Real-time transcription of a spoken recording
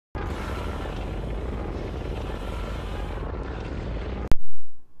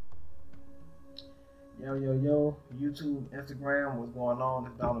Yo, yo, yo, YouTube, Instagram, what's going on?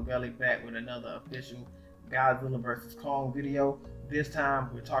 It's Donald Gulley back with another official Godzilla vs. Kong video. This time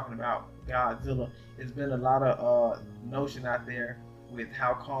we're talking about Godzilla. There's been a lot of notion out there with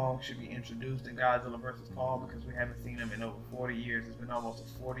how Kong should be introduced in Godzilla vs. Kong because we haven't seen him in over 40 years. It's been almost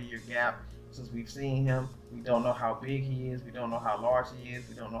a 40-year gap since we've seen him. We don't know how big he is. We don't know how large he is.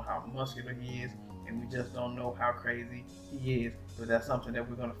 We don't know how muscular he is. And we just don't know how crazy he is. But that's something that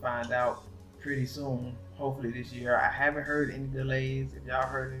we're going to find out pretty soon, hopefully this year. I haven't heard any delays. If y'all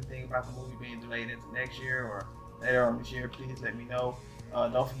heard anything about the movie being delayed into next year or later on this year, please let me know.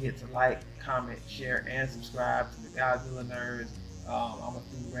 Don't forget to like, comment, share, and subscribe to the Godzilla Nerds. I'm gonna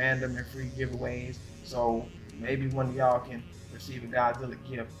do random and free giveaways, so maybe one of y'all can receive a Godzilla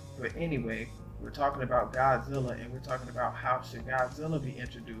gift. But anyway, we're talking about Godzilla, and we're talking about how should Godzilla be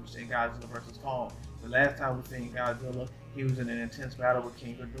introduced in Godzilla vs. Kong. The last time we seen Godzilla, he was in an intense battle with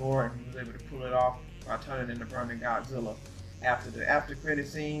King Ghidorah, and he was able to pull it off by turning into burning Godzilla. After the after credit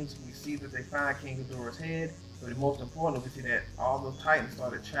scenes, we see that they find King Ghidorah's head, but most importantly, we see that all those Titans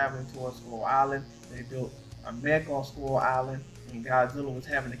started traveling towards Skull Island. They built a mech on Skull Island, and Godzilla was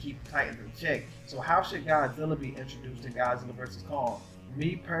having to keep the Titans in check. So how should Godzilla be introduced in Godzilla vs. Kong?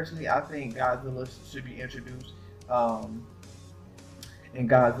 Me personally, I think Godzilla should be introduced in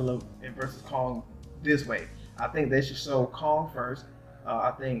Godzilla vs. Kong this way. I think they should show Kong first.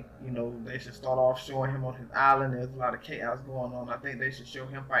 I think, they should start off showing him on his island. There's a lot of chaos going on. I think they should show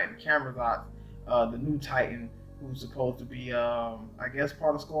him fighting Camerazot, the new Titan, who's supposed to be, I guess,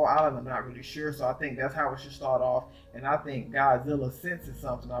 part of Skull Island. I'm not really sure. So I think that's how it should start off. And I think Godzilla senses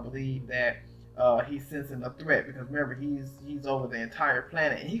something. I believe that he's sensing a threat, because remember, he's over the entire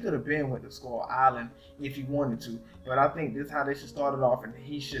planet, and he could have been with the Skull Island if he wanted to. But I think this is how they should start it off, and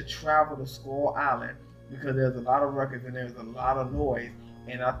he should travel to Skull Island because there's a lot of ruckus and there's a lot of noise,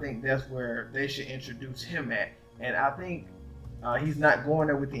 and I think that's where they should introduce him at. And I think he's not going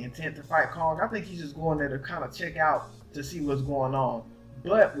there with the intent to fight Kong. I think he's just going there to kind of check out to see what's going on.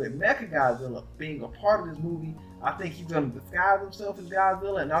 But with Mechagodzilla being a part of this movie, I think he's going to disguise himself as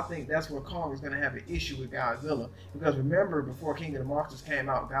Godzilla, and I think that's where Kong is going to have an issue with Godzilla. Because remember, before King of the Monsters came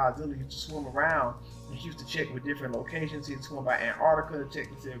out, Godzilla used to swim around, and he used to check with different locations. He'd swim by Antarctica to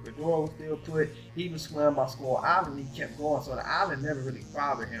check to see if Ghidorah was still put. He even swam by Skull Island, and he kept going, so the island never really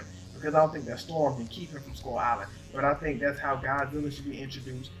bothered him, because I don't think that storm can keep him from Skull Island. But I think that's how Godzilla should be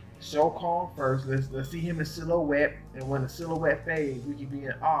introduced. Show Kong first. Let's see him in silhouette, and when the silhouette fades, we can be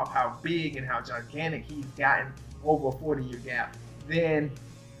in awe of how big and how gigantic he's gotten over a 40-year gap. Then,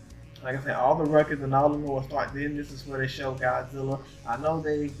 like I said, all the ruckus and all the noise start. Then this is where they show Godzilla. I know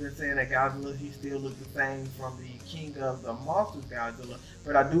they've been saying that Godzilla, he still looks the same from the King of the Monsters Godzilla,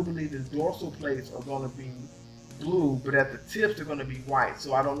 but I do believe his dorsal plates are going to be blue, but at the tips they're going to be white.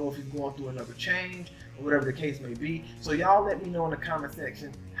 So I don't know if he's going through another change or whatever the case may be. So y'all let me know in the comment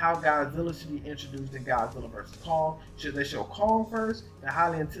section how Godzilla should be introduced in Godzilla vs. Kong. Should they show Kong first, the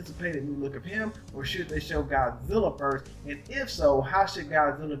highly anticipated new look of him, or should they show Godzilla first? And if so, how should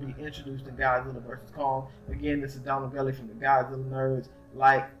Godzilla be introduced in Godzilla vs. Kong? Again, this is Donald Gulley from the Godzilla Nerds.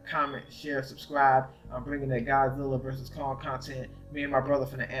 Like, comment, share, subscribe. I'm bringing that Godzilla vs. Kong content. Me and my brother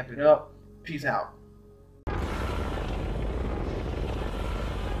finna amp it up. Peace out.